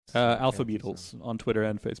Alpha Beatles on Twitter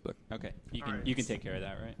and Facebook. Okay, you can take care of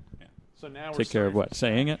that, right? Yeah. So now Take care of what?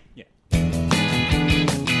 Saying it? Yeah.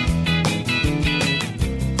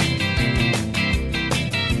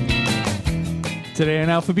 Today in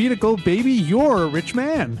Alphabetical, baby, you're a rich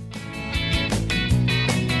man.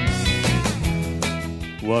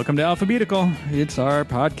 Welcome to Alphabetical. It's our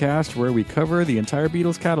podcast where we cover the entire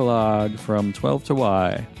Beatles catalog from 12 to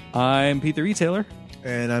Y. I'm Pete the Retailer.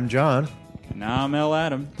 And I'm John. Now I'm L.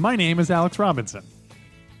 Adam. My name is Alex Robinson.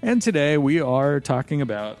 And today we are talking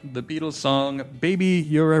about the Beatles song Baby,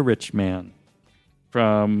 You're a Rich Man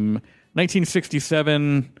from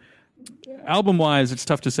 1967. Album-wise, it's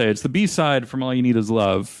tough to say. It's the B-side from All You Need Is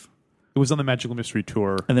Love. It was on the Magical Mystery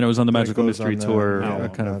Tour. And then it was on the Magical goes Mystery on the Tour, album,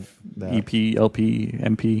 kind of that. EP, LP,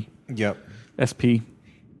 MP, Yep. SP.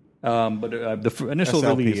 But the initial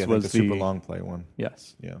SLP, release I think was the super long play one.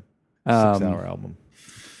 Yes. Yeah. Um, 6-hour album.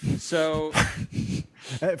 So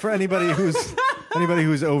For anybody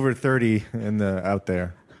who's over 30 out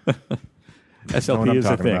there. Know what SLP I'm is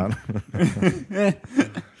a talking thing.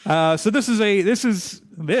 about. So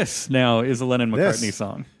this now is a Lennon McCartney This.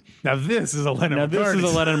 song. Now this is a Lennon Now this is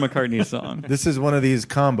McCartney. a Lennon McCartney song. This is one of these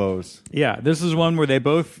combos. Yeah, this is one where they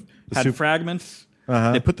both had super- fragments.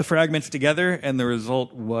 Uh-huh. They put the fragments together, and the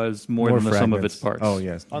result was more than the sum of its parts. Oh,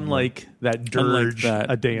 yes. Unlike that Unlike dirge,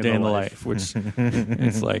 that A Day in the Life. which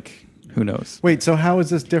it's like, who knows? Wait, so how is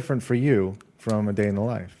this different for you from A Day in the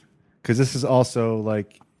Life? Because this is also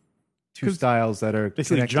like two styles that are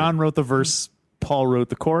Basically, connected. John wrote the verse, Paul wrote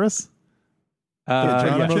the chorus. Yeah,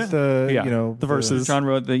 John yeah. wrote the, Yeah. The verses. John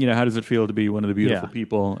wrote the, how does it feel to be one of the beautiful Yeah.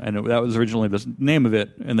 people? And that was originally the name of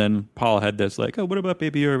it. And then Paul had this like, oh, what about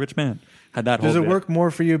Baby, You're a Rich Man? Had that Does whole it bit. work more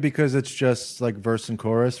for you because it's just like verse and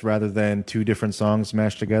chorus rather than two different songs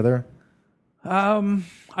mashed together? I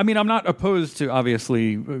mean, I'm not opposed to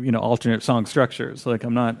obviously, alternate song structures. Like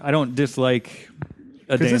I don't dislike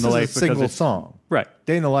A Day in This the is Life a single because it's, song. right.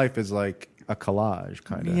 Day in the Life is like a collage,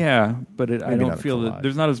 kind of. Yeah, but I Maybe don't not a feel that collage.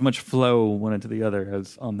 there's not as much flow one into the other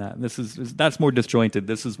as on that. That's more disjointed.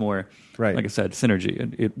 This is more, Right. like I said,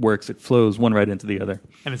 synergy. It works. It flows one right into the other.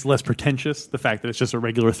 And it's less pretentious, the fact that it's just a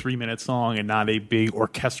regular 3-minute song and not a big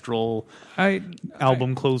orchestral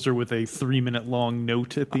album closer with a 3-minute long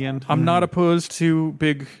note at the end. I'm not opposed to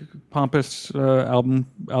big, pompous album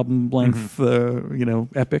length,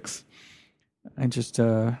 epics. I just,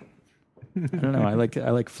 I don't know. I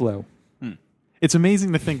like flow. It's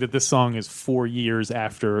amazing to think that this song is 4 years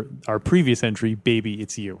after our previous entry, Baby,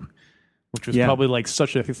 It's You, which was probably like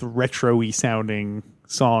such a retro-y sounding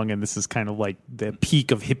song, and this is kind of like the peak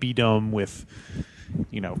of hippiedom with,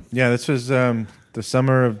 Yeah, this was the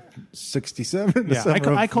summer of 67. Yeah,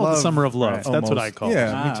 I call it the Summer of Love. That's what I call it.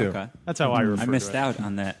 Yeah, me too. Okay. That's how I refer I missed to it. out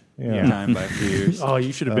on that Yeah. time by a few years. Oh,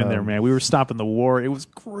 you should have been there, man. We were stopping the war. It was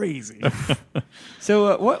crazy.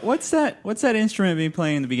 So what's that instrument being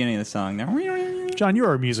playing in the beginning of the song? Now, John, you're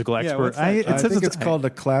our musical expert. what's that? I think it's called a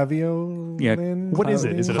clavio. Yeah. What is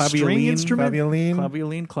it? Is it a string instrument?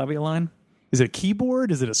 Clavioline? Is it a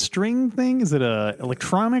keyboard? Is it a string thing? Is it a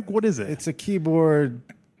electronic? What is it? It's a keyboard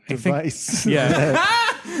device. Yeah.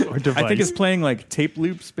 Or device? I think it's playing like tape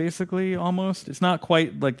loops, basically, almost. It's not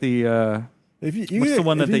quite like the... If you, What's the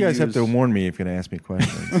one that if you they guys have use? to warn me if you're going to ask me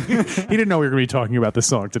questions. He didn't know we were going to be talking about this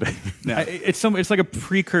song today. It's like a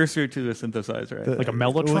precursor to the synthesizer. I think. Like a Was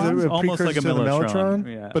mellotron? it Almost like a precursor to the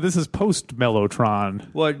mellotron. Yeah. But this is post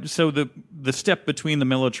mellotron. Well, so the step between the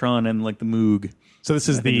mellotron and like the Moog. So this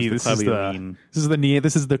is I think the it's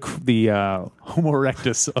this is the Homo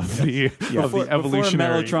erectus of the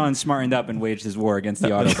evolutionary. Before Mellotron smartened up and waged his war against the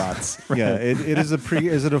Autobots. Yeah, it is a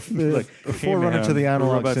forerunner to the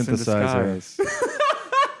analog robots in synthesizer. disguise.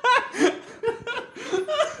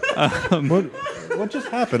 What just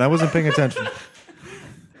happened? I wasn't paying attention.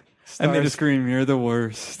 I made a scream. You're the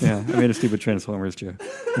worst. Yeah, I made a stupid Transformers joke.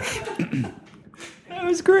 That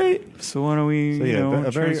was great. So why don't we, So, yeah,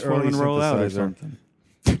 a very transform early and roll out or synthesizer. something?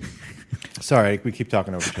 Sorry, we keep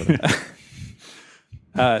talking over each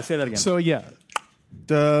other. Say that again. So yeah,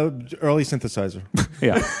 The early synthesizer.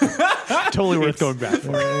 yeah, totally worth going back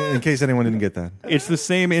for. In case anyone didn't get that. it's the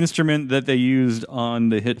same instrument that they used on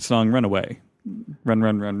the hit song "Runaway." Run,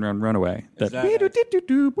 run, run, run, run away. Is that,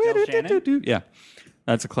 Shannon? Yeah,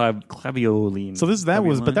 that's a clavioline. So that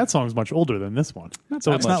was, but Clavioline. that song's much older than this one.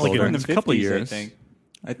 So that it's much not like older. it, It's a couple 50s, years. I think.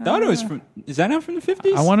 I thought it was from. Is that not from the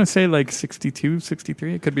 50s? I want to say like 62,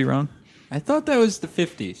 63. It could be wrong. I thought that was the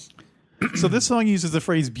 50s. So this song uses the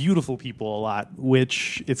phrase "beautiful people" a lot,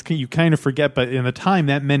 which you kind of forget, but in the time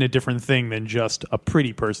that meant a different thing than just a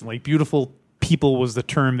pretty person. Like beautiful people was the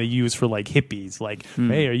term they used for like hippies. Like,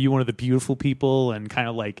 hey, are you one of the beautiful people? And kind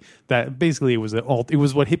of like that. Basically, it was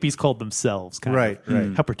what hippies called themselves. Right.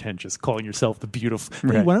 How pretentious, calling yourself the beautiful.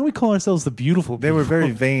 Hey, Right. why don't we call ourselves the beautiful people? They were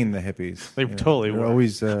very vain, the hippies. They totally were.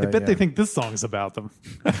 Always. I bet they think this song's about them.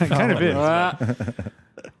 It kind of is.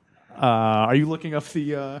 Are you looking up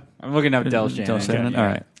the? I'm looking up Del Shannon. Del Shannon? Yeah. All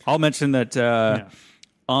right. I'll mention that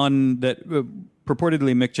on that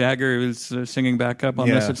purportedly Mick Jagger is singing back up on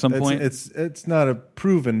this at some point. It's not a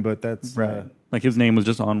proven, but that's right. Like his name was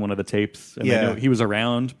just on one of the tapes. And they know he was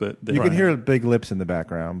around, but you can hear big lips in the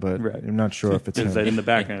background, but I'm not sure if it's him. in the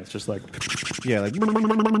background. It's just like like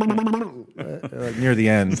near the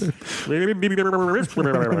end.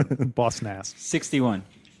 Boss Nass. 61.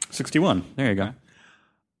 61. There you go.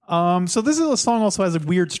 So this is a song also has a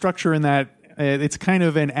weird structure in that it's kind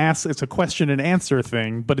of it's a question and answer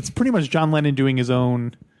thing, but it's pretty much John Lennon doing his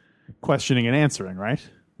own questioning and answering, right?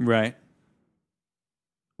 Right.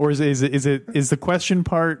 Or is the question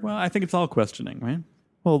part? Well, I think it's all questioning, right?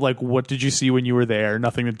 Well, like, what did you see when you were there?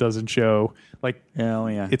 Nothing that doesn't show. Like,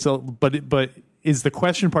 yeah. It's a but is the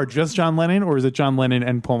question part just John Lennon, or is it John Lennon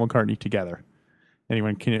and Paul McCartney together?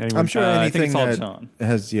 Anyone? I'm sure I think anything it's all that John.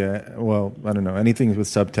 has well, I don't know. Anything with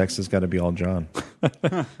subtext has got to be all John.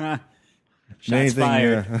 Shots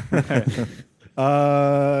fired.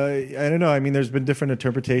 I don't know. I mean, there's been different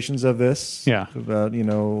interpretations of this. Yeah. About,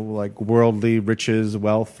 like worldly riches,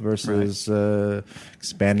 wealth versus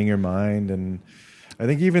expanding your mind. And I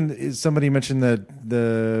think even somebody mentioned that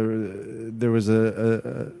there was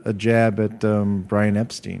a jab at Brian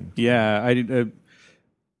Epstein. Yeah,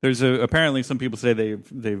 there's apparently some people say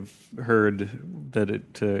they've heard that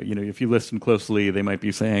if you listen closely, they might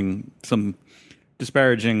be saying some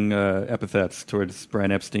disparaging epithets towards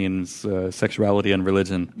Brian Epstein's sexuality and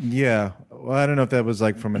religion. Yeah. Well, I don't know if that was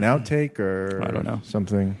like from an outtake or I don't know.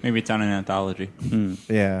 Something. Maybe it's on an anthology.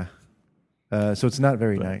 Yeah. So it's not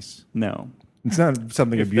very nice. No. It's not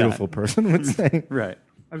something a beautiful person would say. Right.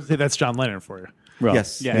 I would say that's John Lennon for you. Well,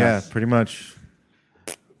 Yes. Yes. Yeah, pretty much.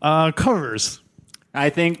 Covers. I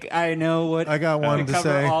think I know what I got one to cover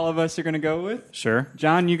say. all of us are going to go with. Sure.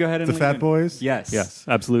 John, you go ahead and The lead Fat in. Boys? Yes. Yes,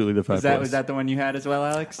 absolutely. The Fat Boys. Was that the one you had as well,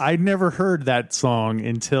 Alex? I'd never heard that song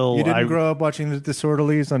until You didn't grow up watching The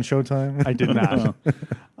Disorderlies on Showtime? I did not. It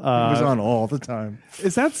was on all the time.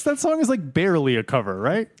 Is that song is like barely a cover,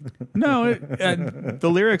 right? No, the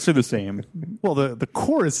lyrics are the same. Well, the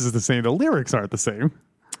chorus is the same. The lyrics aren't the same.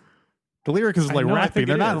 The lyric is like know, I rapping. think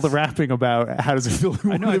They're it not is. rapping about how does it feel.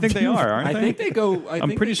 I know. I think they are, aren't I they? think they go.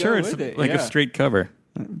 I'm pretty sure it's like a straight cover,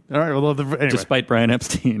 All right. Well, anyway. despite Brian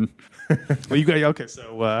Epstein. Well, you guys. Okay.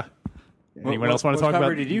 So, anyone else want to talk what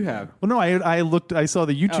cover about? did you have? Well, no. I saw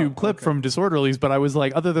the YouTube clip from Disorderlies, but I was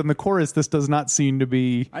like, other than the chorus, this does not seem to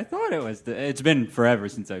be. I thought it was. It's been forever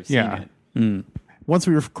since I've seen it. Once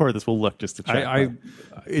we record this, we'll look just to check.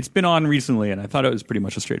 It's been on recently, and I thought it was pretty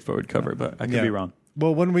much a straightforward cover, but I could be wrong.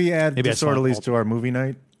 Well, when we add Maybe I saw it Disorderlies all- to our movie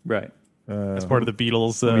night, Right. As part of the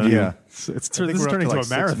Beatles. yeah. This I is think we're up turning to into like a 6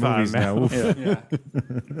 marathon movies now.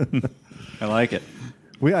 now. Yeah. I like it.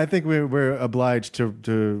 I think we're obliged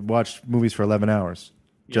to watch movies for 11 hours.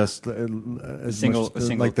 Just a single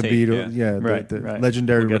like the take, Beatles, Right, the right.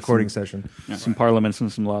 legendary We'll get recording session. Some Parliaments and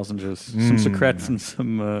some lozenges, some Secrets and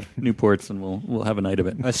some Newports, and we'll have a night of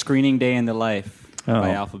it. A screening day in the life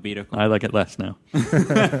by Oh. Alphabetical. I like it less now.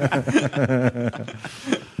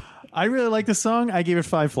 I really like this song. I gave it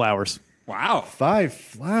 5 flowers. Wow. 5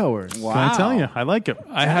 flowers. Wow. Can I tell you? I like it.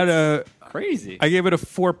 Crazy. I gave it a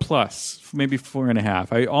 4+, maybe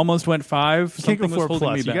 4.5. I almost went 5. You can't go Something was 4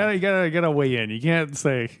 holding me plus. back. You gotta weigh in. You can't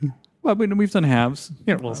say. Well, but we've done halves.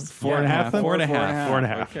 Yeah, well, 4.5. then? 4.5.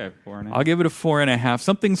 4.5. Okay, 4.5. I'll give it a 4.5.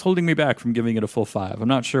 Something's holding me back from giving it a full 5. I'm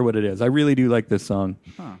not sure what it is. I really do like this song.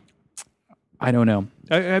 Huh. I don't know.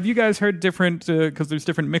 Have you guys heard different? Because there's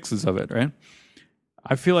different mixes of it, right?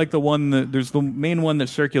 I feel like there's the main one that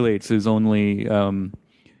circulates is only.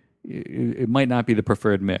 It might not be the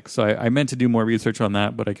preferred mix. So I meant to do more research on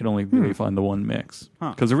that, but I could only really find the one mix.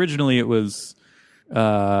 Because originally it was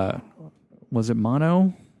it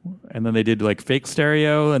mono? And then they did like fake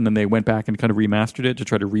stereo, and then they went back and kind of remastered it to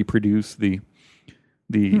try to reproduce the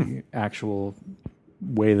actual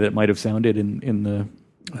way that it might have sounded in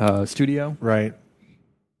the studio. Right.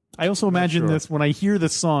 I also imagine this when I hear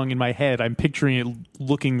this song in my head. I'm picturing it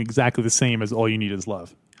looking exactly the same as "All You Need Is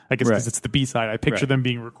Love." I guess because Right. it's the B side. I picture Right. them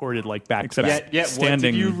being recorded like back to Except back. Yet, what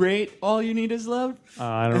standing- did you rate All You Need Is Love?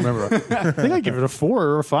 I don't remember. I think I give it a 4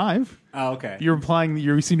 or a 5. Oh, okay. You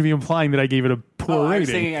seem to be implying that I gave it a poor I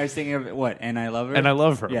rating. was thinking of what? And I Love Her? And I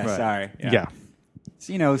love her. Yeah, Right. sorry. Yeah.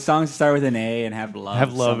 songs start with an A and have love.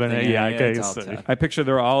 Have love in it, yeah, I it's guess all so. tough. I picture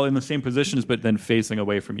they're all in the same positions, but then facing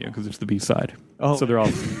away from you because it's the B side. Oh. So they're all.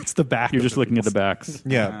 It's the back. You're of just looking at the backs,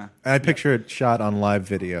 Yeah, and I picture it shot on live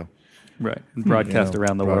video right? And broadcast You know,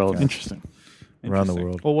 around the world. broadcast. Interesting. around the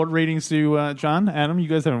world. Well, what ratings do John, Adam? You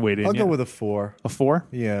guys haven't weighed in I'll yet. go with a 4. a 4.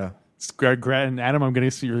 Yeah. And Adam, I'm going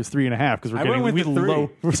to see yours 3.5 because we're I getting went with the 3. low.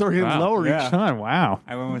 We're sort of getting Wow. lower Yeah. each time. Wow.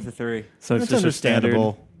 I went with a 3. So it's It's just a standard.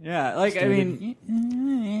 understandable. Yeah, I mean,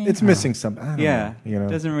 It's missing something. I don't yeah, know, you know.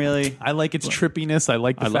 doesn't really. I like its trippiness. I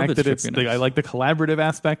like the I love fact its that it's. trippiness. I like the collaborative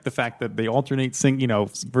aspect. The fact that they alternate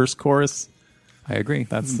verse chorus. I agree.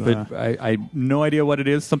 That's, but I no idea what it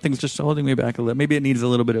is. Something's just holding me back a little. Maybe it needs a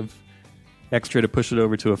little bit of extra to push it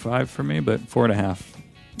over to a 5 for me. But 4.5,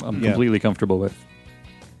 I'm Yeah. completely comfortable with.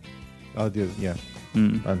 I'll do. Yeah.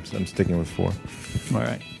 I'm sticking with 4. All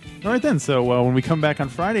right. All right then. So when we come back on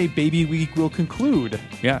Friday, Baby Week will conclude,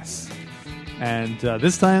 Yes. and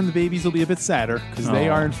this time the babies will be a bit sadder because they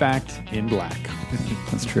Aw. are in fact in black.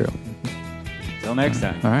 That's true. Till next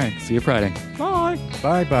time. All right. See you Friday. Bye.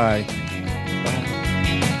 Bye bye. Bye.